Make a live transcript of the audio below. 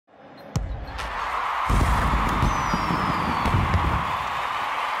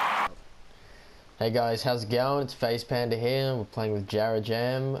Hey guys, how's it going? It's Face Panda here. We're playing with Jara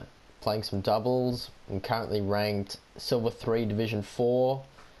Jam, playing some doubles. I'm currently ranked Silver 3 Division 4.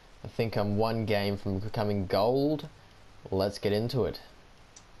 I think I'm one game from becoming gold. Let's get into it.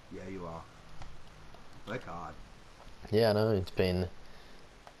 Yeah, you are. Work hard. Yeah, I know, it's been...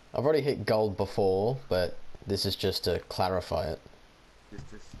 I've already hit gold before, but this is just to clarify it. Just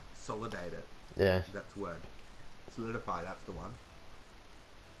to solidate it. Yeah. That's the word. Solidify, that's the one.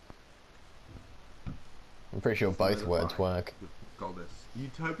 I'm pretty sure both Solidify words work. with Goldus.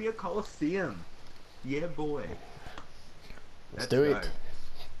 Utopia Coliseum. Yeah, boy. Let's do it.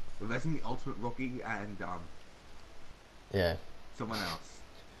 We're versing the Ultimate Rocky and Yeah. someone else.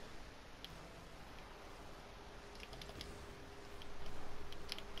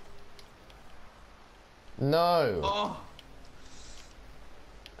 No! Oh!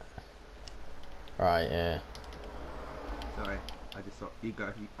 Right, yeah. Sorry, I just saw you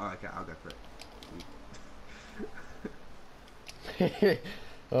go. Oh, okay, I'll go for it.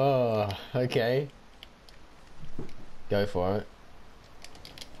 Oh, okay. Go for it.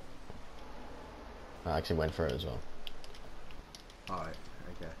 I actually went for it as well. Alright,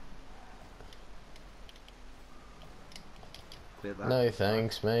 okay. Clear that. No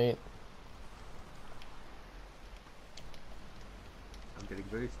thanks, mate. I'm getting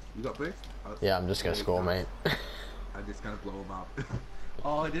boost. You got boost? Oh, Yeah, I'm just gonna score, nice. mate. I'm just gonna blow him up.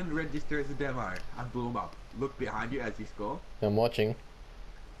 Oh, I didn't register as a demo. I blew him up. Look behind you as you score. I'm watching.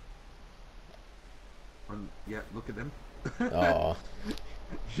 Yeah, look at them. Oh. You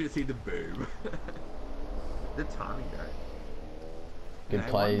should see the boom. The timing though. Good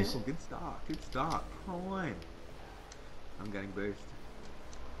plays. Good start. Good start. Come on. I'm getting boost.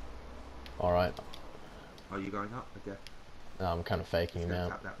 Alright. Oh, you going up? Okay. No, I'm kind of faking him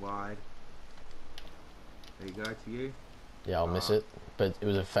out. Tap that wide. There you go, to you. Yeah, I'll miss it. But it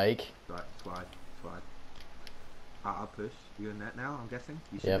was a fake. Right, slide. I'll push. You in that now, I'm guessing?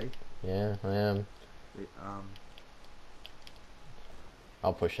 You should Yep. be. Yeah, I am. It,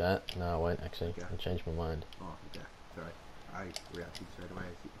 I'll push that. No, I won't actually. Okay. I changed my mind. Oh, okay. Sorry. I reacted straight away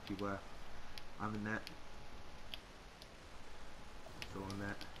if you were. I'm in that. Still in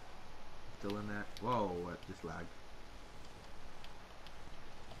that. Still in that. Whoa, what just lagged.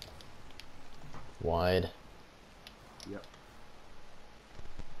 Wide. Yep.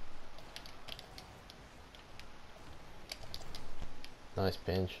 Nice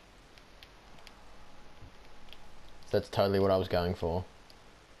pinch. That's totally what I was going for.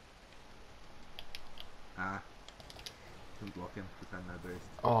 Couldn't block him because I had no boost.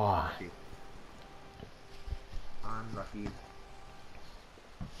 Oh. Unlucky.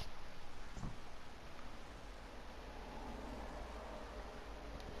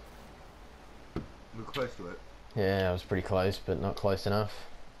 We're close to it. Yeah, I was pretty close, but not close enough.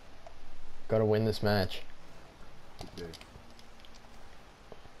 Gotta win this match. We do.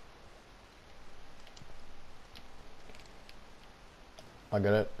 I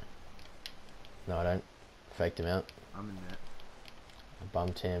got it. No, I don't. Faked him out. I'm in net. I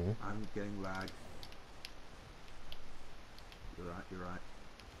bumped him. I'm getting lag. You're right, you're right.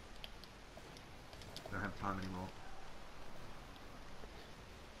 I don't have time anymore.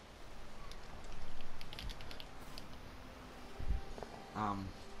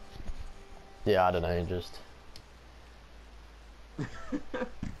 Yeah, I don't know, just...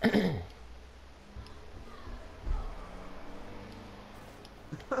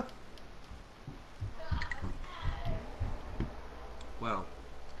 Well.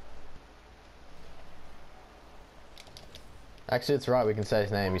 Actually, it's right, we can say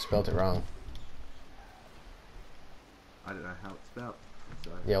his name, he spelled it wrong. I don't know how it's spelled. So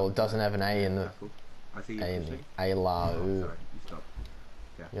Yeah, well, it doesn't have an A in the... I see you A in pushing. the... A-la... Oh, sorry, you stopped.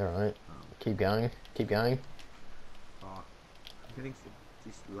 Okay. You're alright. Keep going. Keep going. Oh, I'm getting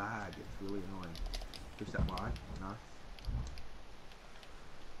this lag. It's really annoying. Push that wide. Nice.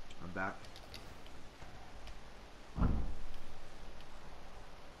 I'm back.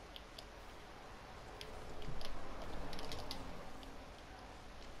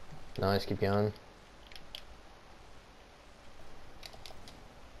 Nice, keep going.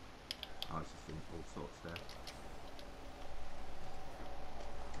 I was just in all sorts there.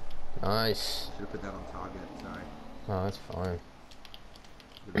 Nice. Should have put that on target. Sorry. Oh, that's fine.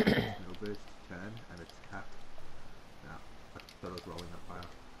 Middle boost, turn, and it's tap. No, I thought it was rolling up higher.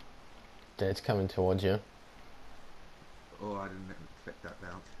 Dead's coming towards you. Oh, I didn't expect that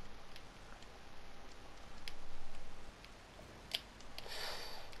bounce.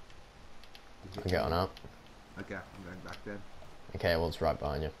 I'm going up. Okay, I'm going back then. Okay, well, it's right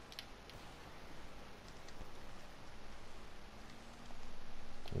behind you.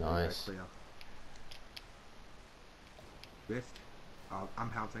 Nice. Clear. Boost. Oh, I'm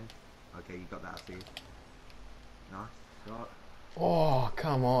pouncing. Okay, you got that, I see. Nice shot. Oh,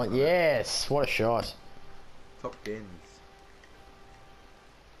 come on. Yes. What a shot. Top pins.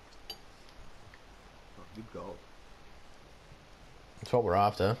 Oh, good goal. That's what we're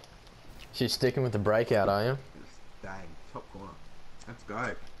after. So you're sticking with the breakout, are you? Just dang, top corner. Let's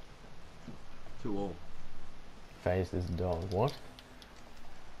go. 2-all. Phase this dog. What?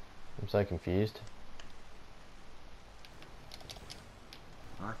 I'm so confused.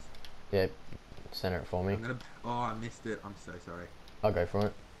 Nice. Yep. Center it for me. I'm gonna. Oh, I missed it. I'm so sorry. I'll go for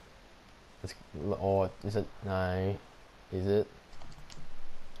it. It's, or is it? No. Is it?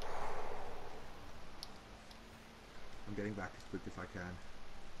 I'm getting back as quick as I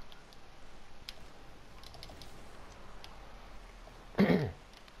can.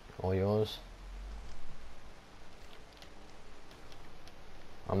 All yours.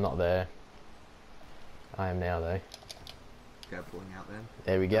 I'm not there. I am now though. Go pulling out then.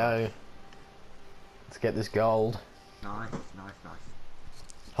 There we go. Let's get this gold. Nice, nice, nice.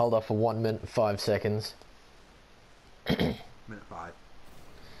 Hold off for 1 minute and 5 seconds. Minute 5.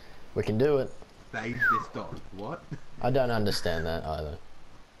 We can do it. Phase this dog. What? I don't understand that either.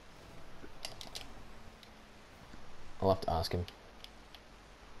 I'll have to ask him.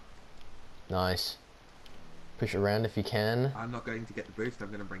 Nice. Push it around if you can. I'm not going to get the boost. I'm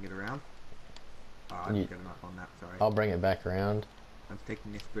going to bring it around. Oh, I You- didn't get enough on that. Sorry. I'll bring it back around. I'm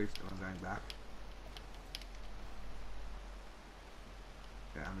taking this boost and I'm going back.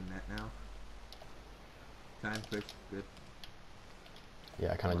 Okay, I'm in net now. Turn, push, good.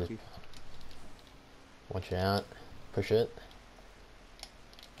 Yeah, I kind of just Lucky. watch out. Push it.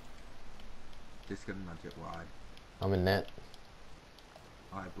 Just gonna nudge it wide. I'm in net.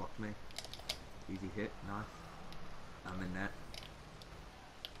 Oh, it blocked me. Easy hit, nice. I'm in net.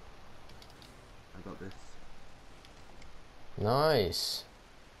 I got this. Nice.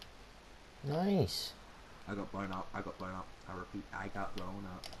 Nice. I got blown up. I got blown up. I repeat, I got blown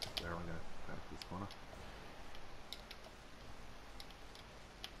up. Where am I going? Go to this corner.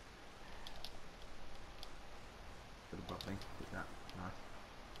 Bit of buffing. Hit that. Nice.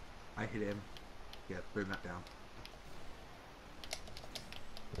 I hit him. Yeah, boom that down.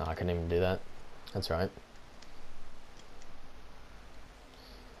 No, I couldn't even do that. That's right.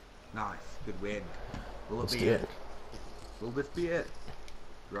 Nice. Good win. Will it Let's be do it? it. Will this be it?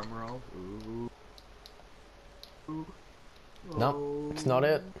 Drum roll. Ooh. Ooh. Nope, it's not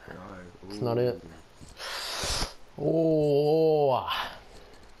it. No. It's not it. Ooh. Oh.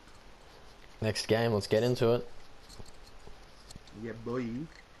 Next game, let's get into it. Yeah, boy.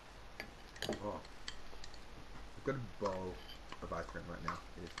 Oh. I've got a bowl of ice cream right now.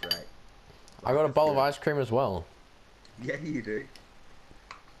 It is great. I got a It's bowl of good. ice cream as well. Yeah, you do.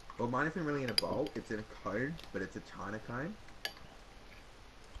 Well, mine isn't really in a bowl. It's in a cone, but it's a China cone.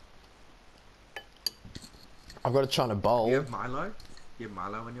 I've got a China Do bowl. you have Milo? Do you have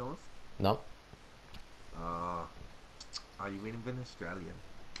Milo in yours? No. Are you even Australian?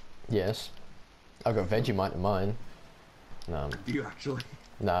 Yes. I've got Vegemite in mine. No. Do you actually?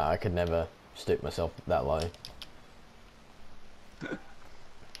 Nah, I could never stoop myself that low.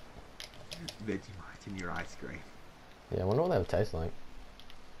 Vegemite in your ice cream. Yeah, I wonder what that would taste like.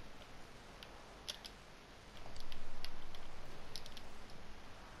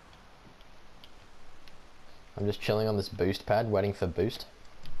 I'm just chilling on this boost pad, waiting for boost.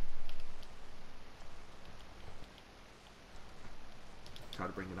 Try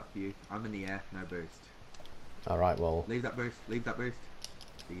to bring it up for you. I'm in the air, no boost. Alright, well, Leave that boost, leave that boost.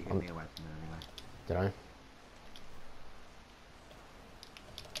 So you hit me away from there anyway. did I?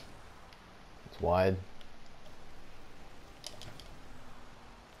 It's wide.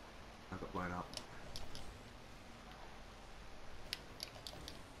 I got blown up.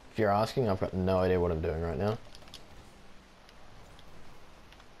 If you're asking, I've got no idea what I'm doing right now.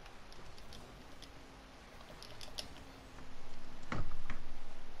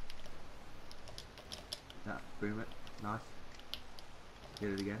 Yeah, boom it. Nice. Get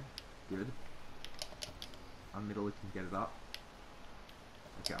it again. Good. I'm middle, we can get it up.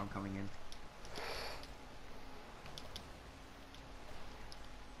 Okay, I'm coming in.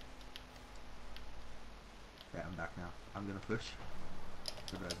 Yeah, I'm back now. I'm gonna push.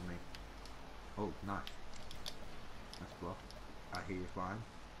 Good over me. Oh, nice. Nice block. I hear you flying.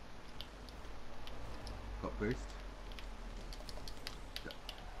 Got boost.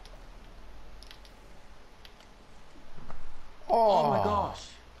 Oh my gosh!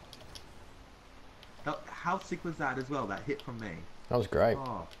 How sick was that as well, that hit from me? That was great.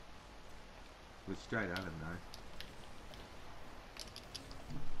 Oh. It was straight at him though.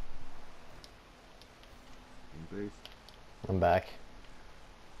 In boost. I'm back.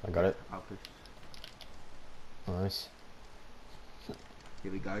 I got it. I'll push. Nice.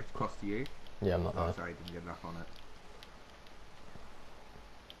 Here we go. Cross to you. Yeah, I'm not Oh, there. sorry, didn't get enough on it.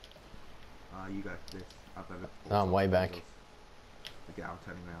 You go for this. Up over. Oh, I'm way back. Okay, I'm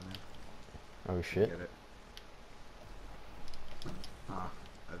turning around now. Oh shit. Get it.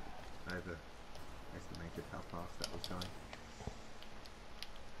 Overestimated how fast that was going.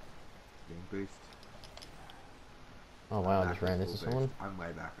 Getting boost. Oh wow, I Back just ran with into full someone. boost. I'm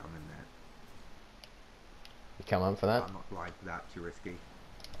way back. I'm in there. You come up for that? I'm not blind for that. Too risky.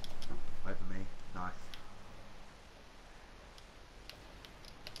 Over me. Nice.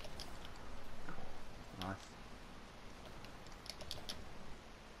 Nice.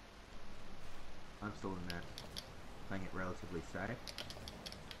 I'm still in there. Playing it relatively safe.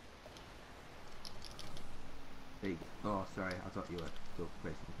 Big. Oh, sorry. I thought you were still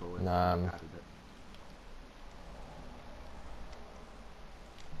facing forward. Nah, You added it.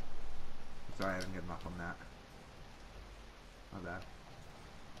 Sorry, I didn't get enough on that. My bad.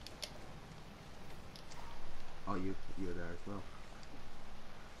 Oh, you were there as well.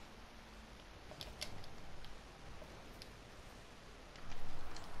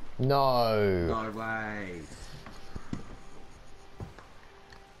 No. No way.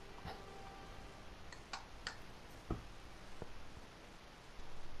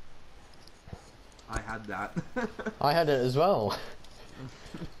 I had that. I had it as well.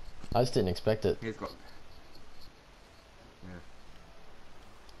 I just didn't expect it. He's got. Yeah,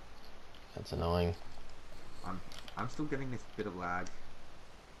 That's annoying. I'm still getting this bit of lag.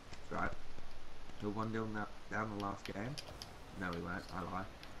 That's right. We're 1-0 down the last game. No, we weren't. I lie.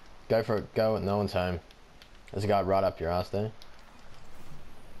 Go for it. Go. No one's home. There's a guy right up your ass there.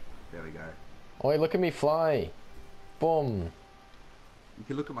 There we go. Oi, look at me fly. Boom. You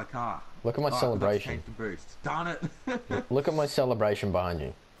can look at my car. Look at my Oh, I forgot to celebration. change the boost. Darn it! Look at my celebration behind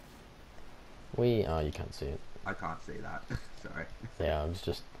you. Oh, you can't see it. I can't see that. Sorry. Yeah, I was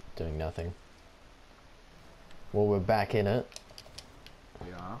just doing nothing. Well, we're back in it.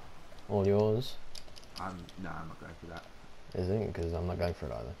 We are. All yours. No, I'm not going for that. Isn't it? Because I'm not going for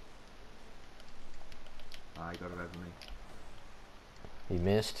it either. I got it over me. He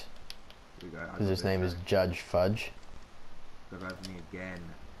missed. Here we go. Because his name is Judge Fudge. Got it over me again.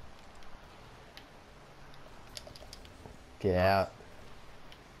 Get out.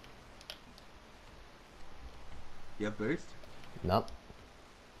 You have boost? Nope.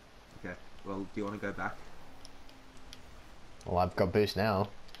 Okay. Well, do you want to go back? Well, I've got boost now.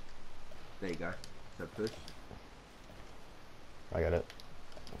 There you go. So push. I got it.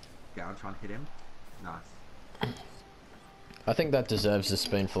 Okay, I'm trying to hit him. Nice. I think that deserves a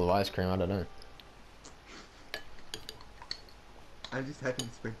spoonful of ice cream. I don't know. I'm just having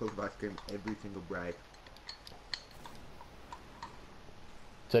sprinkles of ice cream every single break.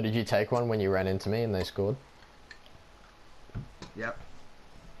 So did you take one when you ran into me and they scored? Yep.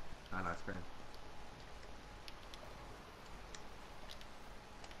 And ice cream.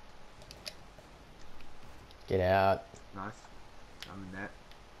 Get out. Nice. I'm in net.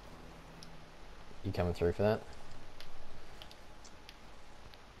 You coming through for that?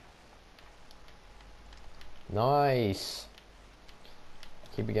 Nice.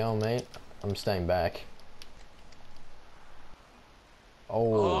 Keep it going, mate. I'm staying back.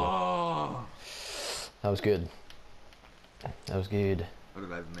 Oh, Oh! that was good. That was good. Got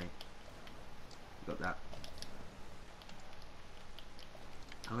it over me. Got that.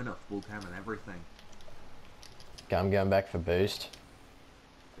 I'm in a full cam and everything. Okay, I'm going back for boost.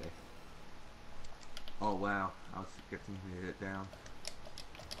 Okay. Oh wow, I was getting to hit it down.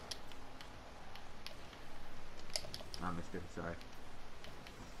 I missed him, sorry.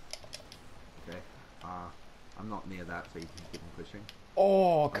 Okay. I'm not near that, so you can keep on pushing.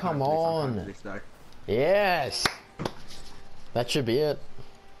 Oh, I'll come go for this, I'll go for on. this though. Yes. That should be it.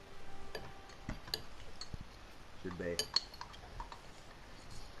 Should be.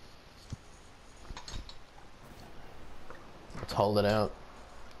 Let's hold it out.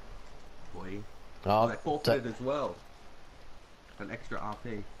 Boy. Oh, They forfeited as well. An extra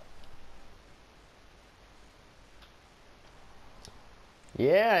RP.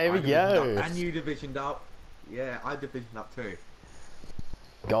 yeah, here we go. And you divisioned up. Yeah, I divisioned up too.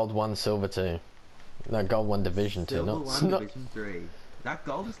 Gold 1, silver 2. No, gold 1, division 2. Silver Not, 1, not, division 3. That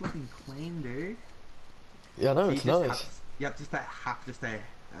gold is looking clean, dude. yeah, no, So it's you just nice. have to stay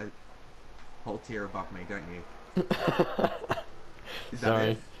a whole tier above me, don't you? Is that Sorry.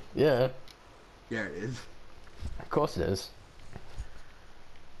 it? Yeah, Yeah, it is. of course it is.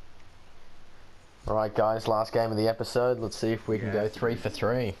 Alright guys, last game of the episode. Let's see if we can Yeah, go it's 3 for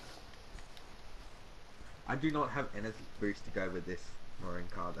 3. I do not have any boost to go with this Marine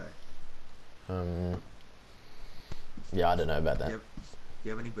car though. Yeah, I don't know about that. Do you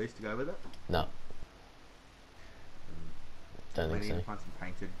have any boost to go with it? No, don't We think need so. to find some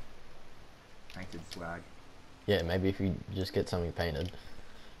painted swag. Yeah, maybe if you just get something painted.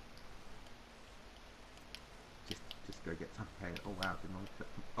 Just go get something painted. Oh wow!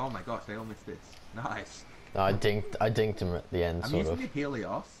 Oh my gosh! They all missed this. Nice. No, I dinked him at the end, I'm sort using of. the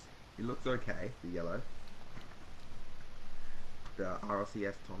Helios. It looks okay. The yellow. The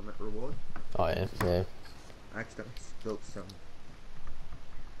RLCS tournament reward. Oh yeah, yeah. I accidentally spilled some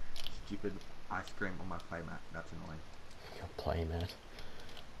stupid ice cream on my playmat. That's annoying. Your playmat.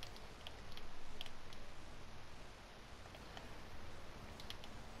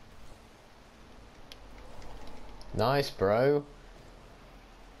 Nice, bro.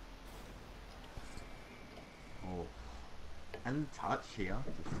 Oh. And touch here,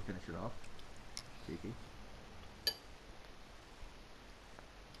 just to finish it off. Cheeky.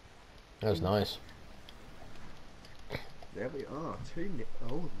 That was nice. There we are.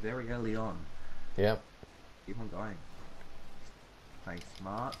 Oh, very early on. Yep. Keep on going. Playing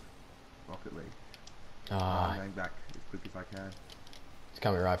smart. Rocket League. Ah, I'm going back as quick as I can. it's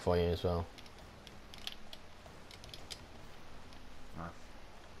coming right for you as well. Nice.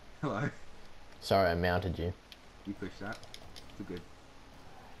 Hello. Sorry, I mounted you. You push that. It's good.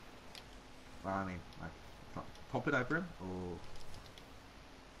 Well, I mean, like, pop it over him, or...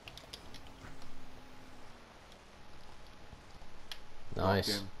 Nice.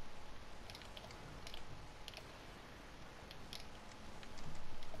 Block him.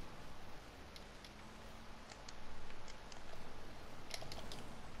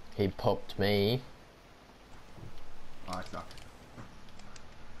 He popped me. Oh, I suck.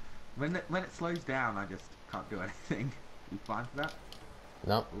 When it slows down, I just can't do anything. You fine for that?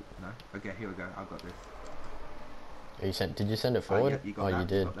 Nope. Oh, no. Okay, here we go. I've got this. Did you send it forward? Yeah, you got Oh, that. you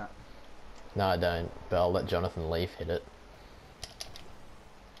did. Got that. No, I don't. But I'll let Jonathan Leaf hit it.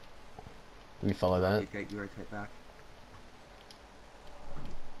 You follow that? You rotate back.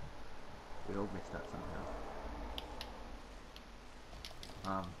 We all missed that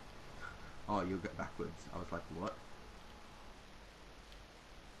somehow. Oh, you'll get backwards. I was like, what?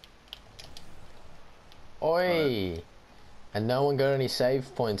 Oi! And no one got any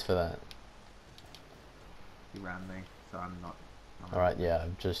save points for that. You ran me, so I'm not. Alright, yeah,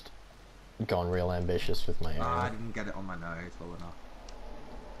 I've just gone real ambitious with my I area. didn't get it on my nose well enough.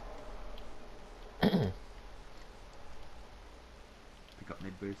 Pick up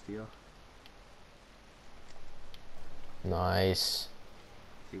mid boost here. Nice.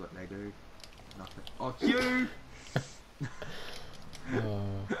 See what they do. Nothing. Oh, you!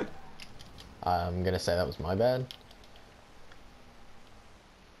 I'm gonna say that was my bad.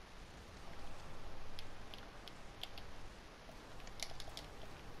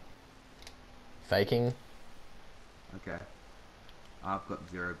 Faking. Okay. I've got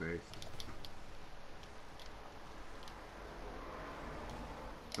 0 boost.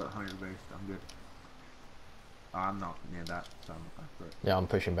 Got 100 boost. I'm good. Oh, I'm not near that, so I'm after it. Yeah, I'm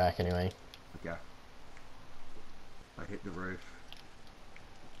pushing back anyway. Okay. I hit the roof.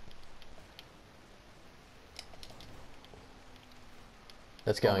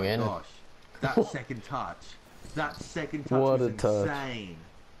 That's going in. Oh my gosh. That second touch. That second touch What was a touch. insane.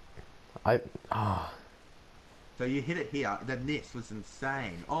 Ah. So you hit it here, then this was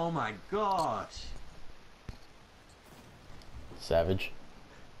insane. Oh my gosh. Savage.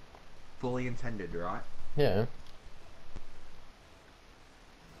 Fully intended, right? Yeah.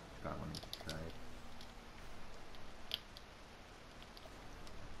 Got one to say.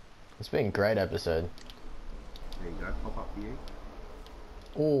 It's been a great episode. There you go, pop up for you.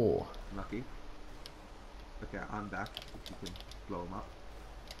 Ooh. Lucky. Okay, I'm back. If you can blow him up.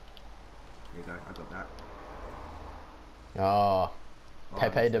 There you go, I got that. Oh. Oh, I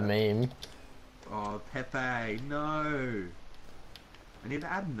Pepe missed the that. meme. Oh, Pepe, no! I need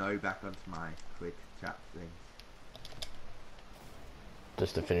to add no back onto my quick chat thing.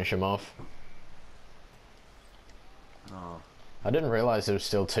 Just to finish him off. Oh. I didn't realise there was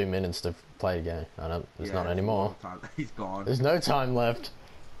still 2 minutes to play the game. I don't, there's yeah, not it's a anymore. long time. He's gone. There's no time left.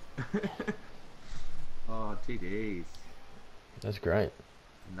 Oh, TDs. That's great.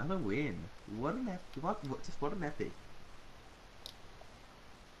 Another win. What an epic. What an epic.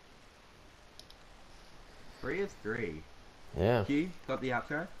 3 is 3. Yeah. Q, got the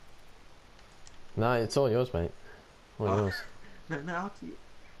outro? No, it's all yours, mate. All Oh. yours. No, up to you.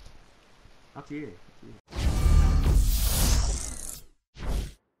 Up to you.